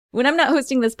When I'm not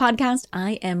hosting this podcast,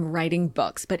 I am writing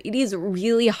books, but it is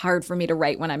really hard for me to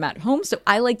write when I'm at home, so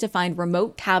I like to find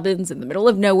remote cabins in the middle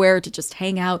of nowhere to just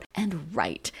hang out and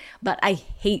write. But I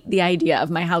hate the idea of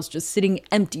my house just sitting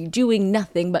empty, doing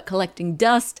nothing but collecting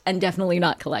dust and definitely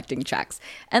not collecting checks.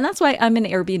 And that's why I'm an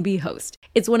Airbnb host.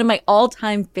 It's one of my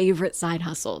all-time favorite side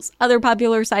hustles. Other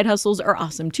popular side hustles are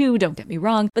awesome too, don't get me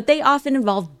wrong, but they often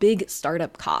involve big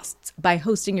startup costs. By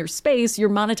hosting your space, you're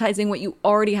monetizing what you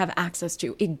already have access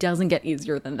to. It doesn't get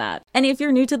easier than that. And if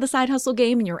you're new to the side hustle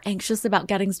game and you're anxious about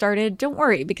getting started, don't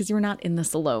worry, because you're not in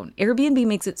this alone. Airbnb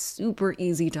makes it super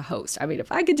easy to host. I mean,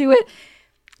 if I could do it,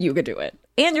 you could do it.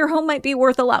 And your home might be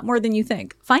worth a lot more than you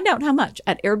think. Find out how much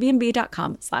at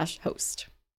airbnb.com/host.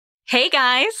 Hey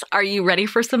guys, are you ready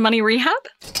for some money rehab?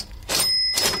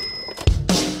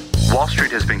 Wall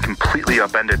Street has been completely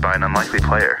upended by an unlikely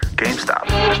player, GameStop.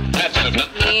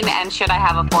 And should I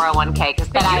have a 401k? Because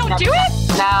then You don't do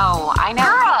it? No, I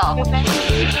know.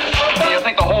 You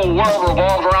think the whole world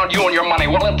revolves around you and your money?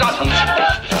 Well, it doesn't.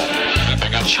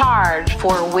 Charge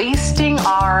for wasting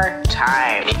our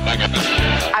time.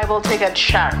 I will take a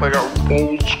check. Like a old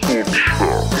school check.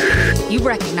 You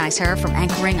recognize her from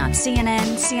anchoring on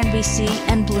CNN, CNBC,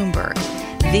 and Bloomberg.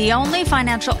 The only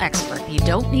financial expert you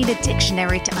don't need a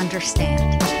dictionary to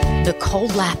understand, Nicole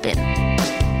Lapin.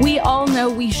 We all know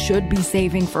we should be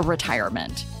saving for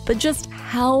retirement, but just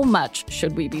how much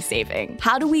should we be saving?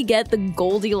 How do we get the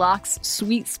Goldilocks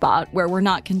sweet spot where we're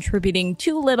not contributing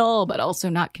too little, but also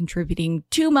not contributing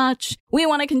too much? We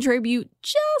want to contribute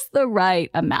just the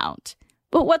right amount.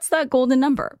 But what's that golden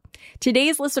number?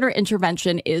 Today's listener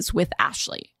intervention is with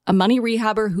Ashley, a money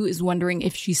rehabber who is wondering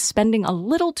if she's spending a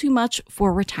little too much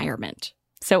for retirement.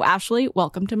 So Ashley,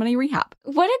 welcome to Money Rehab.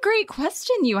 What a great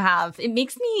question you have. It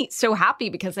makes me so happy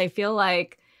because I feel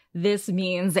like this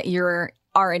means that you're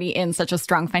already in such a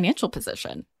strong financial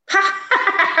position.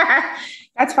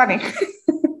 That's funny.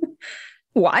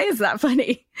 Why is that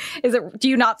funny? Do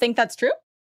you not think that's true?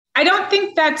 I don't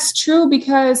think that's true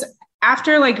because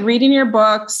after like reading your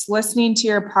books, listening to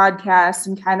your podcast,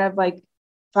 and kind of like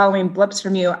following blips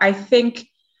from you, I think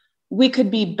we could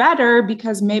be better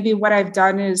because maybe what I've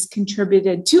done is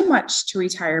contributed too much to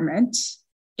retirement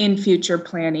in future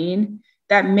planning,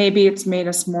 that maybe it's made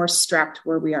us more strapped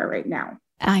where we are right now.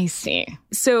 I see.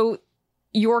 So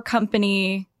your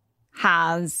company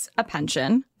has a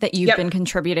pension that you've been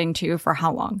contributing to for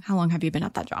how long? How long have you been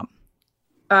at that job?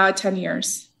 10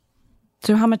 years.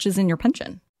 So how much is in your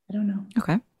pension? I don't know.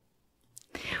 Okay.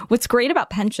 What's great about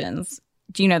pensions,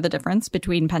 do you know the difference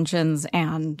between pensions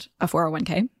and a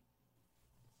 401k?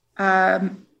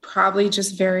 Probably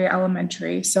just very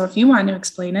elementary. So if you want to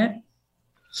explain it.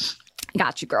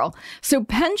 Got you, girl. So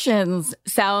pensions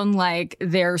sound like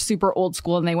they're super old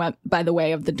school and they went by the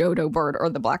way of the dodo bird or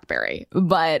the BlackBerry.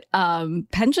 But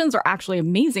pensions are actually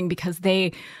amazing because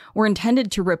they were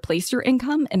intended to replace your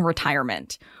income in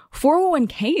retirement.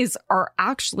 401ks are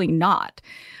actually not.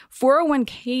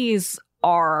 401ks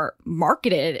are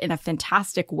marketed in a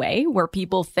fantastic way where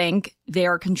people think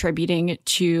they're contributing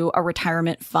to a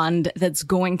retirement fund that's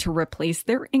going to replace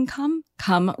their income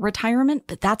come retirement.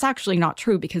 But that's actually not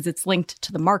true because it's linked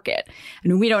to the market.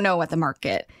 And we don't know what the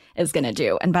market is going to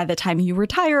do. And by the time you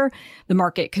retire, the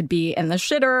market could be in the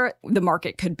shitter. The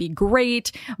market could be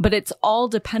great, but it's all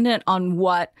dependent on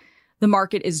what the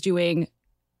market is doing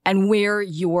and where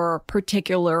your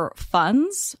particular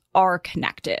funds are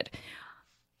connected.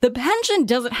 The pension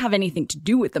doesn't have anything to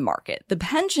do with the market. The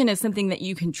pension is something that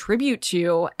you contribute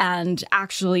to and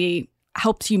actually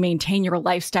helps you maintain your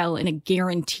lifestyle in a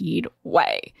guaranteed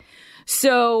way.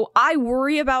 So I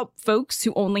worry about folks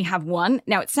who only have one.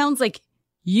 Now, it sounds like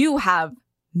you have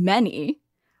many,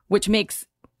 which makes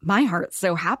my heart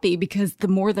so happy because the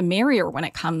more the merrier when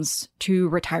it comes to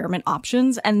retirement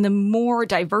options, and the more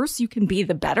diverse you can be,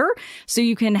 the better. So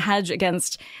you can hedge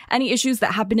against any issues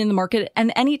that happen in the market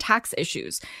and any tax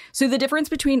issues. So the difference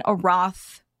between a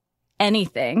Roth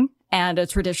anything and a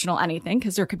traditional anything,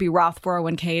 because there could be Roth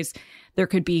 401ks, there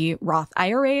could be Roth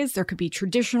IRAs, there could be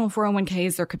traditional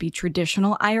 401ks, there could be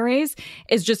traditional IRAs,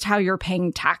 is just how you're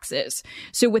paying taxes.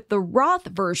 So with the Roth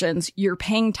versions, you're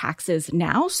paying taxes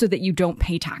now so that you don't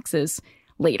pay taxes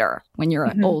later when you're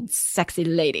an old sexy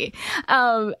lady.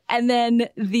 And then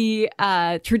the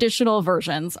traditional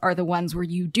versions are the ones where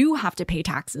you do have to pay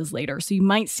taxes later. So you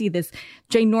might see this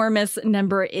ginormous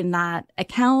number in that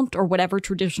account or whatever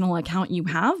traditional account you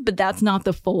have, but that's not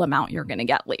the full amount you're going to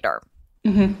get later.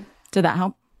 Mm-hmm. Did that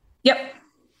help? Yep.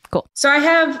 Cool. So I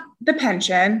have the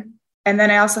pension and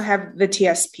then I also have the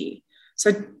TSP.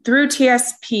 So through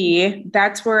TSP,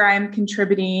 that's where I'm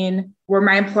contributing, where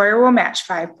my employer will match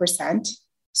 5%.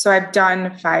 So I've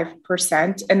done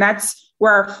 5%, and that's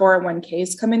where our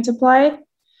 401ks come into play.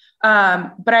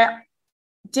 But I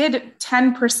did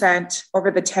 10%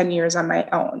 over the 10 years on my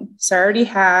own. So I already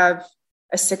have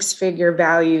a 6-figure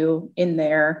value in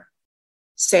there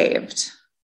saved.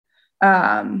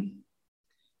 And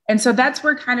so that's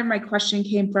where kind of my question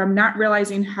came from, not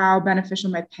realizing how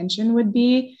beneficial my pension would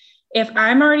be. If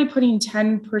I'm already putting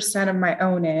 10% of my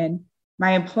own in,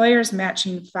 my employer's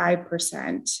matching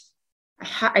 5%.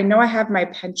 I know I have my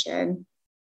pension.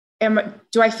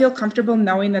 Do I feel comfortable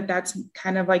knowing that that's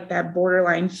kind of like that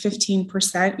borderline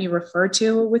 15% you refer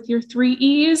to with your 3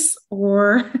 E's?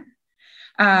 Or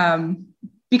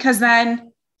because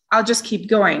then I'll just keep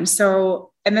going.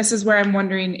 So, and this is where I'm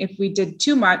wondering if we did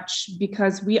too much,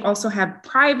 because we also have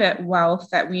private wealth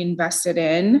that we invested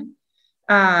in,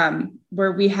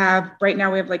 where we have, right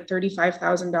now we have like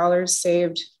 $35,000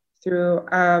 saved through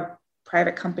a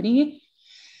private company.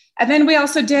 And then we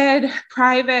also did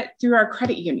private through our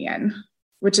credit union,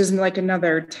 which is like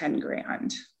another 10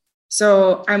 grand.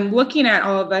 So I'm looking at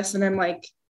all of this and I'm like,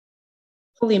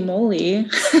 holy moly,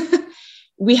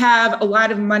 we have a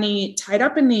lot of money tied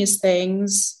up in these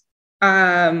things.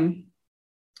 When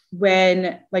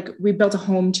like we built a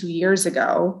home 2 years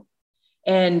ago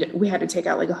and we had to take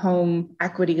out like a home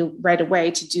equity right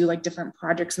away to do like different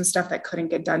projects and stuff that couldn't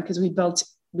get done because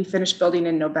we finished building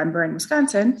in November in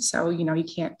Wisconsin. So, you know, you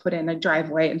can't put in a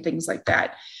driveway and things like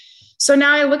that. So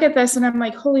now I look at this and I'm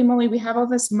like, holy moly, we have all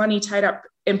this money tied up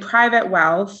in private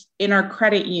wealth in our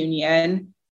credit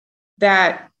union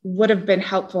that would have been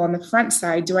helpful on the front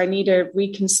side. Do I need to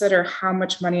reconsider how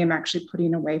much money I'm actually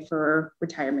putting away for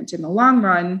retirement in the long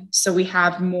run so we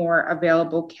have more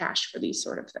available cash for these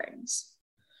sort of things?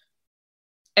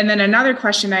 And then another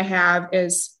question I have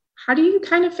is, how do you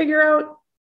kind of figure out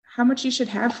how much you should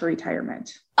have for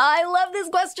retirement? I love this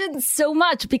question so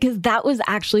much because that was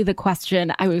actually the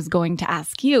question I was going to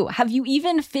ask you. Have you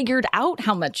even figured out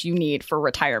how much you need for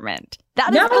retirement?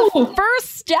 That is the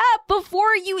first step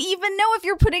before you even know if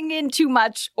you're putting in too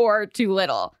much or too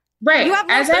little. Right. You have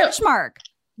no benchmark.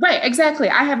 Right, exactly.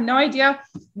 I have no idea.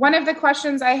 One of the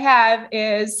questions I have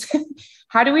is,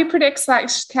 how do we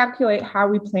predict/calculate how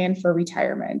we plan for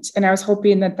retirement? And I was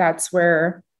hoping that that's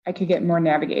where I could get more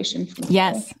navigation from people.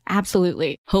 Yes,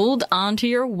 absolutely. Hold on to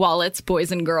your wallets,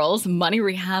 boys and girls. Money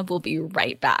Rehab will be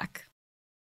right back.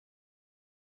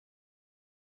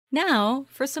 Now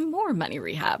for some more Money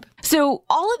Rehab. So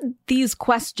all of these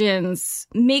questions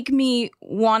make me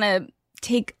want to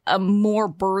take a more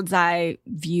bird's eye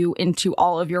view into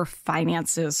all of your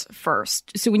finances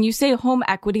first. So when you say home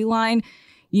equity line,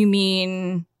 you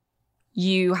mean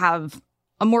you have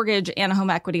a mortgage and a home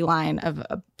equity line of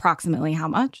approximately how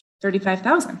much?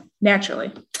 $35,000,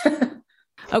 naturally.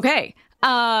 Okay.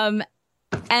 And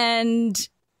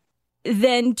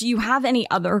then do you have any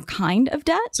other kind of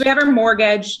debt? So we have our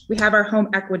mortgage, we have our home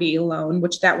equity loan,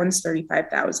 which that one's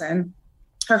 $35,000.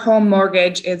 Our home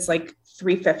mortgage is like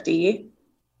 $350,000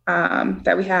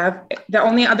 that we have. The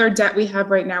only other debt we have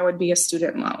right now would be a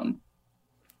student loan.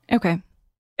 Okay.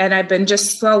 And I've been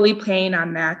just slowly paying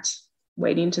on that,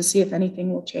 waiting to see if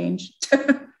anything will change.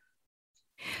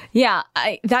 Yeah,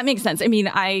 that makes sense. I mean,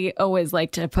 I always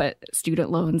like to put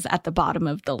student loans at the bottom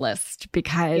of the list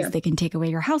because they can take away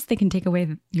your house, they can take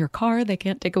away your car, they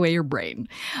can't take away your brain.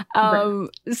 Right.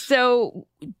 So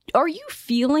are you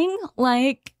feeling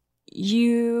like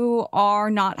you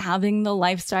are not having the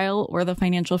lifestyle or the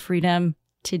financial freedom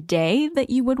today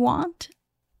that you would want?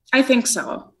 I think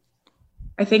so.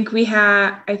 I think we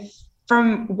have,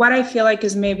 from what I feel like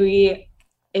is maybe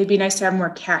it'd be nice to have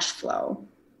more cash flow.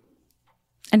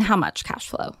 And how much cash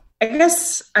flow? I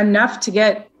guess enough to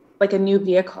get like a new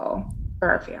vehicle for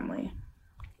our family.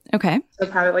 Okay. So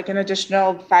probably like an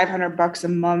additional $500 a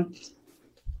month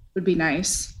would be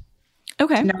nice.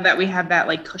 Okay. Now that we have that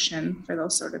like cushion for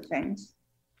those sort of things.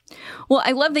 Well,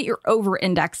 I love that you're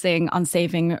over-indexing on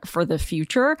saving for the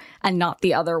future and not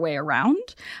the other way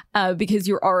around, because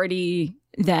you're already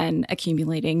then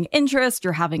accumulating interest,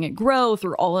 you're having it grow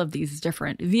through all of these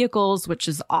different vehicles, which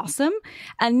is awesome.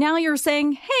 And now you're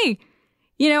saying, hey,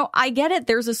 you know, I get it.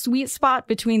 There's a sweet spot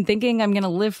between thinking I'm going to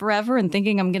live forever and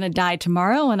thinking I'm going to die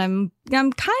tomorrow. And I'm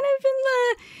kind of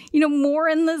in the, more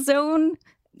in the zone.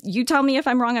 You tell me if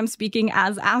I'm wrong. I'm speaking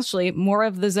as Ashley, more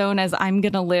of the zone as I'm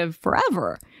going to live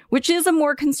forever, which is a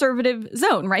more conservative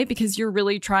zone, right? Because you're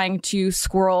really trying to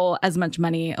squirrel as much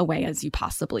money away as you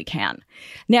possibly can.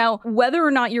 Now, whether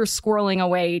or not you're squirreling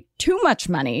away too much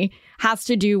money has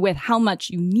to do with how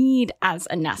much you need as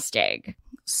a nest egg.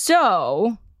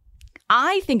 So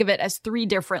I think of it as 3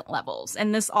 different levels.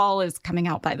 And this all is coming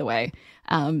out, by the way,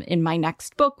 in my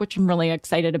next book, which I'm really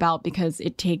excited about because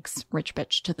it takes Rich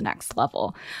Bitch to the next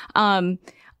level.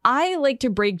 I like to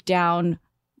break down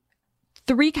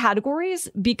 3 categories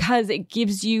because it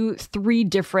gives you 3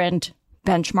 different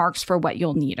benchmarks for what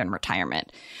you'll need in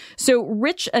retirement. So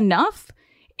rich enough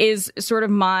is sort of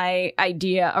my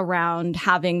idea around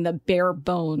having the bare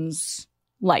bones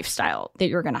lifestyle that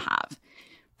you're going to have.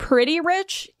 Pretty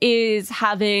rich is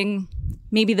having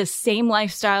maybe the same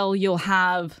lifestyle you'll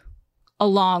have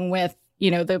along with,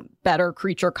 the better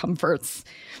creature comforts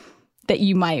that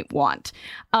you might want.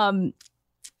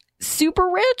 Super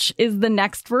rich is the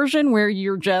next version where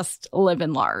you're just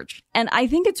living large. And I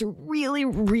think it's really,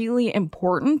 really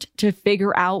important to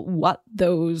figure out what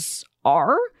those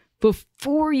are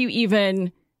before you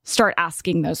even start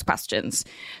asking those questions.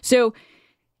 So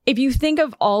if you think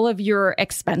of all of your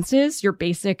expenses, your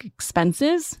basic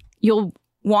expenses, you'll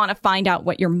want to find out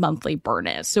what your monthly burn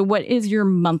is. So what is your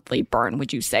monthly burn,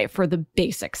 would you say, for the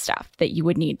basic stuff that you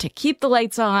would need to keep the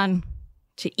lights on,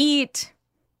 to eat,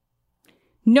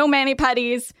 no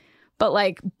mani-pedis, but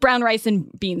like brown rice and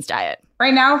beans diet?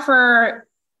 Right now for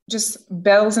just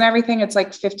bills and everything, it's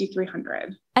like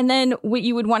 $5,300. And then what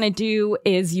you would want to do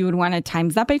is you would want to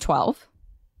times that by 12.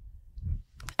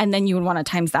 And then you would want to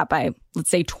times that by, let's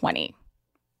say, 20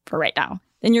 for right now.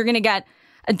 Then you're going to get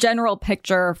a general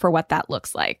picture for what that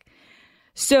looks like.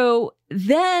 So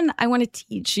then I want to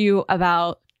teach you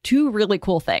about 2 really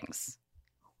cool things.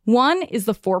 One is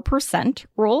the 4%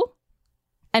 rule,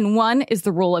 and one is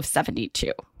the rule of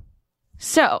 72.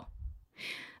 So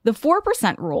the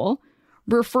 4% rule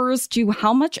refers to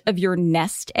how much of your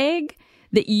nest egg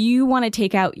that you want to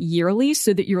take out yearly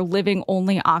so that you're living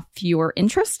only off your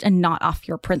interest and not off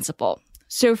your principal.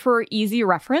 So for easy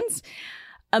reference,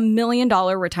 $1 million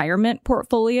retirement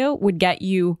portfolio would get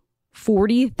you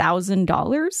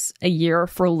 $40,000 a year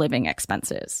for living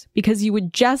expenses because you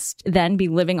would just then be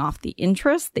living off the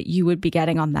interest that you would be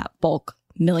getting on that bulk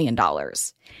 $1 million. $2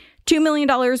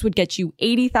 million would get you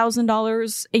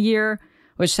 $80,000 a year,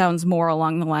 which sounds more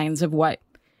along the lines of what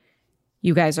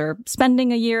you guys are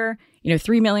spending a year.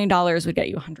 $3 million would get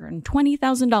you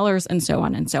 $120,000 and so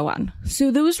on and so on.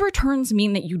 So those returns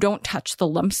mean that you don't touch the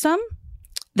lump sum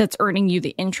that's earning you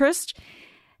the interest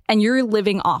and you're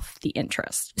living off the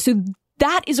interest. So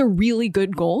that is a really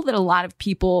good goal that a lot of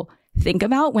people think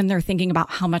about when they're thinking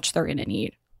about how much they're going to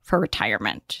need for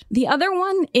retirement. The other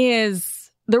one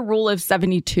is the rule of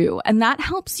 72, and that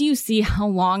helps you see how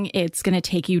long it's going to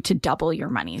take you to double your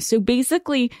money. So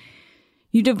basically,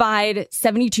 you divide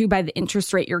 72 by the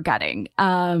interest rate you're getting.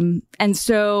 And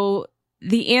so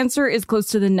the answer is close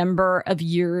to the number of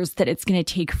years that it's going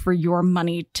to take for your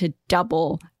money to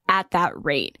double at that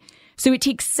rate. So it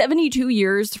takes 72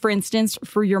 years, for instance,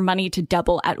 for your money to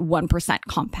double at 1%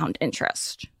 compound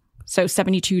interest. So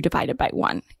 72 divided by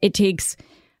 1. It takes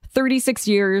 36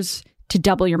 years to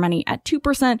double your money at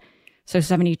 2%. So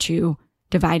 72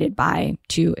 divided by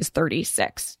 2 is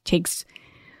 36. Takes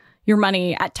your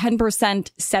money at 10%,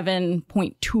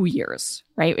 7.2 years,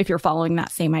 right? If you're following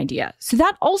that same idea. So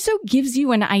that also gives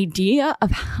you an idea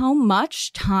of how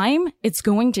much time it's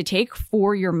going to take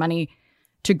for your money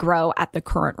to grow at the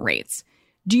current rates.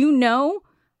 Do you know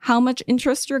how much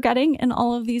interest you're getting in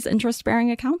all of these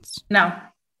interest-bearing accounts? No,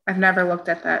 I've never looked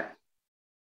at that,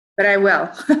 but I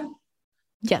will.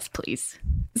 Yes, please.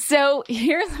 So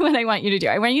here's what I want you to do.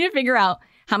 I want you to figure out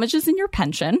how much is in your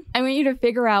pension. I want you to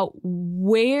figure out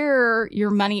where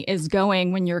your money is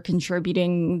going when you're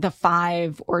contributing the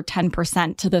 5 or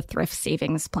 10% to the thrift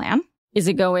savings plan. Is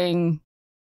it going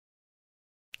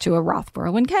to a Roth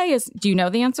 401k? Do you know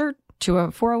the answer? To a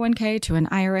 401k, to an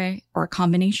IRA, or a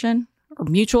combination, or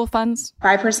mutual funds?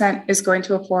 5% is going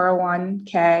to a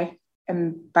 401k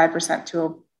and 5% to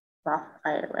a Roth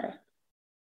IRA,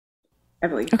 I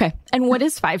believe. Okay. And what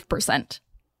is 5%?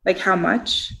 Like how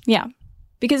much? Yeah.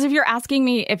 Because if you're asking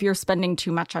me if you're spending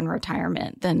too much on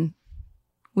retirement, then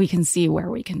we can see where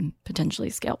we can potentially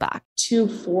scale back.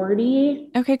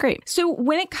 240. Okay, great. So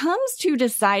when it comes to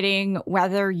deciding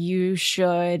whether you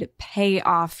should pay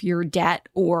off your debt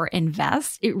or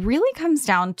invest, it really comes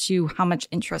down to how much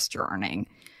interest you're earning.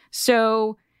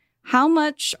 So how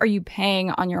much are you paying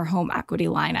on your home equity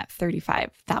line at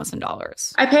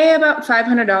 $35,000? I pay about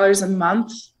 $500 a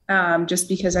month just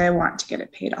because I want to get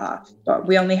it paid off. But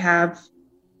we only have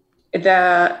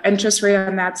the interest rate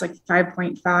on that's like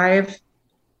 5.5.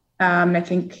 I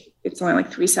think it's only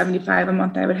like $375 a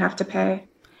month I would have to pay.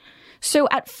 So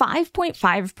at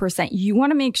 5.5%, you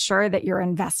want to make sure that your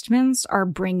investments are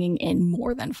bringing in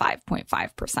more than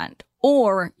 5.5%.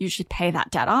 or you should pay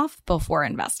that debt off before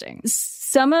investing.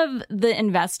 Some of the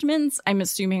investments, I'm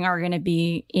assuming, are going to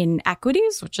be in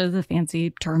equities, which is a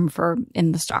fancy term for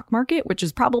in the stock market, which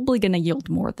is probably going to yield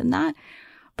more than that.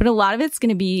 But a lot of it's going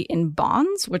to be in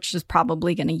bonds, which is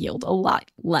probably going to yield a lot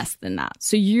less than that.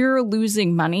 So you're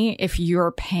losing money if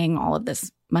you're paying all of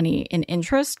this money in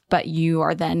interest, but you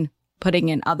are then putting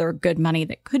in other good money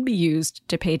that could be used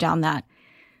to pay down that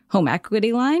home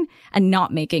equity line and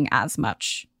not making as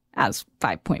much as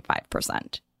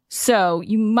 5.5%. So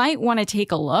you might want to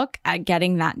take a look at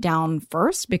getting that down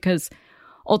first, because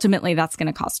ultimately that's going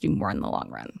to cost you more in the long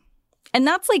run. And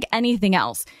that's like anything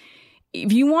else.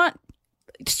 If you want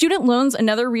student loans,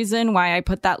 another reason why I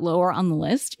put that lower on the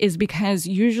list is because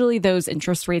usually those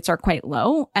interest rates are quite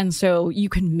low. And so you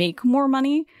can make more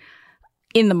money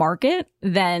in the market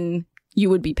than you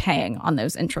would be paying on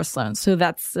those interest loans. So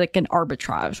that's like an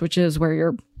arbitrage, which is where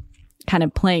you're kind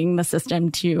of playing the system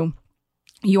to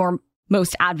your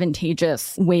most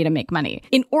advantageous way to make money.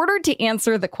 In order to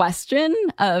answer the question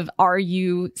of, are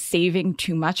you saving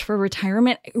too much for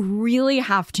retirement, you really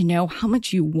have to know how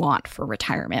much you want for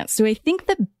retirement. So I think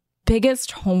the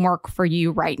biggest homework for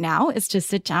you right now is to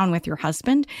sit down with your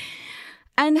husband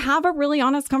and have a really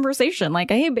honest conversation.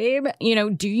 Like, hey, babe,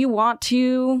 do you want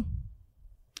to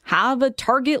have a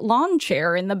Target lawn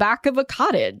chair in the back of a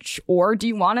cottage? Or do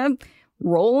you want to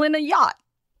roll in a yacht?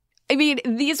 I mean,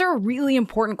 these are really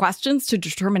important questions to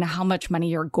determine how much money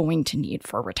you're going to need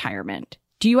for retirement.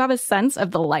 Do you have a sense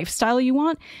of the lifestyle you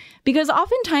want? Because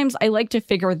oftentimes I like to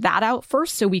figure that out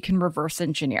first so we can reverse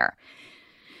engineer.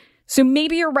 So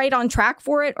maybe you're right on track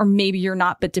for it, or maybe you're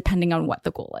not, but depending on what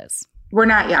the goal is. We're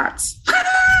not yachts.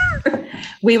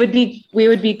 we would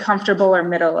be comfortable or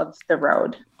middle of the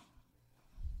road.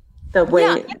 The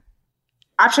way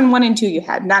option 1 and 2 you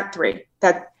had, not 3.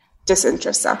 That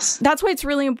disinterests us. That's why it's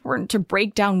really important to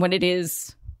break down what it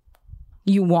is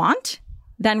you want,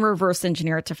 then reverse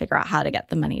engineer it to figure out how to get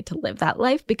the money to live that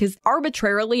life. Because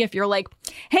arbitrarily, if you're like,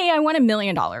 hey, I want $1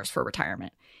 million for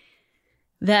retirement,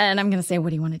 then I'm going to say, what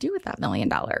do you want to do with that $1 million?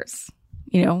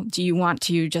 Do you want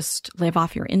to just live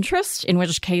off your interest? In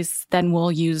which case, then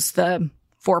we'll use the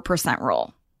 4%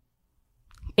 rule.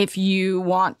 If you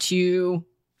want to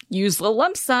use the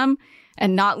lump sum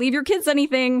and not leave your kids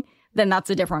anything, then that's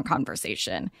a different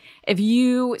conversation. If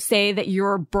you say that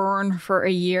your burn for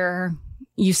a year,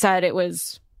 you said it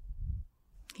was,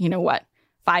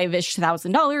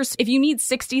 $5,000-ish. If you need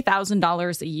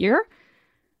 $60,000 a year,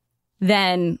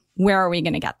 then where are we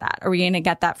going to get that? Are we going to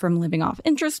get that from living off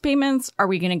interest payments? Are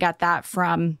we going to get that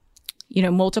from,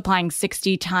 multiplying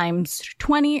 60 times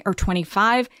 20 or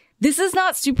 25? This is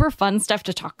not super fun stuff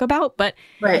to talk about, but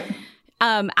right.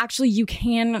 Actually you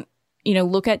can,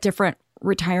 look at different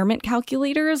retirement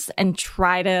calculators and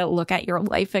try to look at your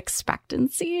life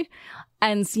expectancy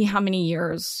and see how many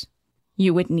years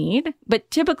you would need. But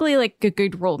typically, like a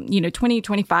good rule, 20,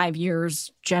 25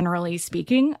 years, generally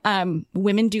speaking,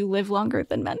 women do live longer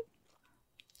than men,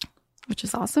 which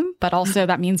is awesome. But also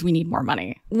that means we need more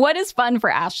money. What is fun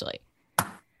for Ashley?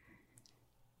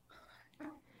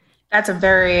 That's a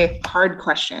very hard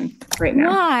question right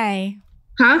now. Why?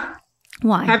 Huh?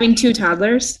 Why? Having 2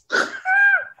 toddlers.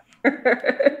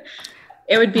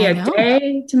 It would be a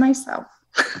day to myself.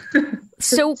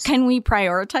 So can we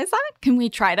prioritize that? Can we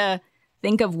try to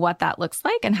think of what that looks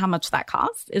like and how much that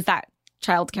costs? Is that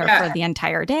childcare for the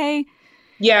entire day?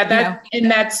 Yeah,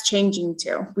 and that's changing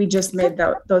too. We just made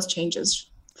those changes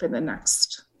for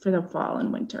the fall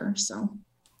and winter. So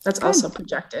that's also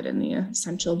projected in the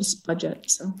essentials budget.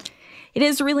 So it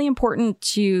is really important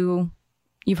to,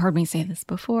 you've heard me say this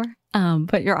before,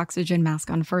 put your oxygen mask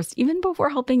on first, even before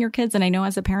helping your kids. And I know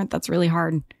as a parent, that's really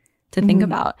hard to think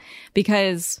about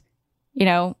because,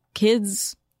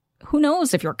 kids, who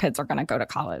knows if your kids are going to go to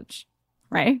college,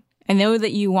 right? I know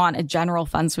that you want a general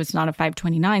fund, so it's not a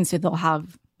 529, so they'll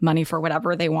have money for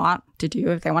whatever they want to do.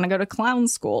 If they want to go to clown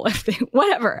school,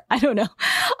 whatever, I don't know.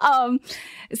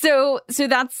 So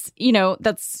that's,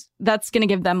 that's going to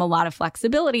give them a lot of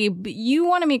flexibility, but you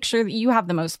want to make sure that you have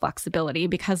the most flexibility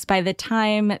because by the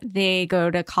time they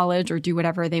go to college or do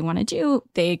whatever they want to do,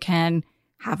 they can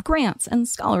have grants and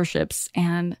scholarships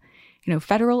and,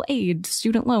 federal aid,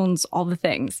 student loans, all the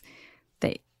things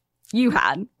that you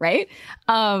had, right?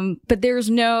 But there's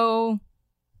no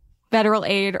federal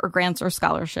aid or grants or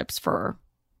scholarships for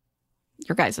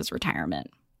your guys' retirement.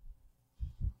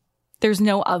 There's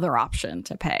no other option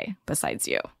to pay besides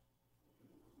you.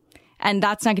 And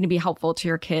that's not going to be helpful to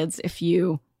your kids if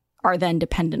you are then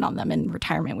dependent on them in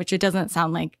retirement, which it doesn't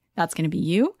sound like that's going to be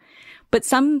you. But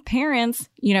some parents,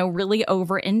 really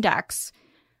over-index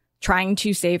trying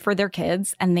to save for their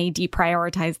kids and they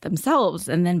deprioritize themselves.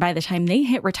 And then by the time they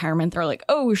hit retirement, they're like,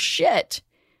 oh shit,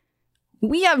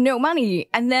 we have no money.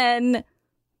 And then,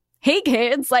 hey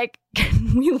kids, like,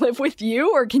 can we live with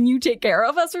you or can you take care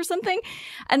of us or something?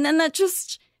 And then that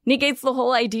just negates the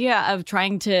whole idea of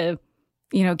trying to,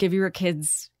 you know, give your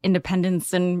kids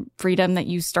independence and freedom that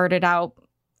you started out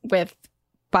with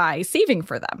by saving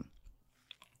for them.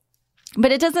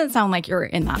 But it doesn't sound like you're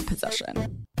in that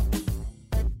position.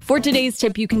 For today's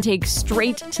tip, you can take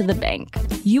straight to the bank.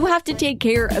 You have to take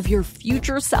care of your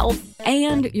future self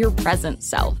and your present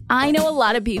self. I know a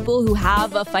lot of people who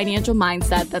have a financial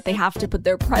mindset that they have to put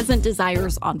their present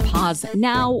desires on pause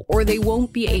now or they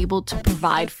won't be able to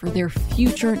provide for their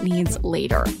future needs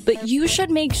later. But you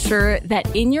should make sure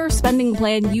that in your spending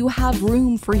plan, you have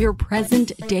room for your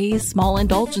present day small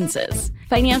indulgences.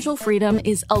 Financial freedom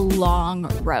is a long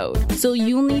road, so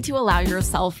you'll need to allow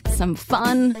yourself some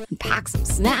fun and pack some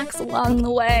snacks along the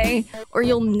way, or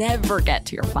you'll never get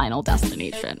to your final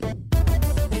destination.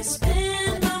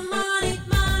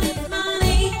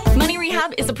 Money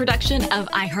Rehab is a production of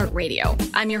iHeartRadio.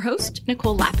 I'm your host,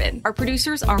 Nicole Lappin. Our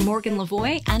producers are Morgan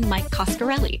Lavoie and Mike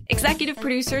Coscarelli. Executive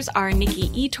producers are Nikki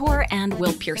Etor and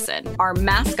Will Pearson. Our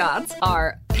mascots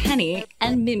are Penny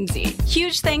and Mimsy.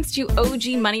 Huge thanks to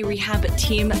OG Money Rehab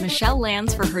team Michelle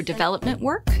Lands for her development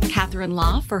work, Catherine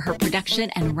Law for her production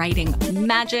and writing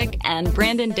magic, and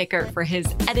Brandon Dickert for his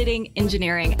editing,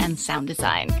 engineering, and sound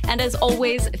design. And as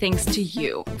always, thanks to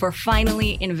you for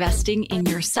finally investing in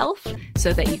yourself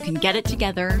so that you can get it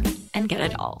together and get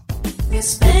it all.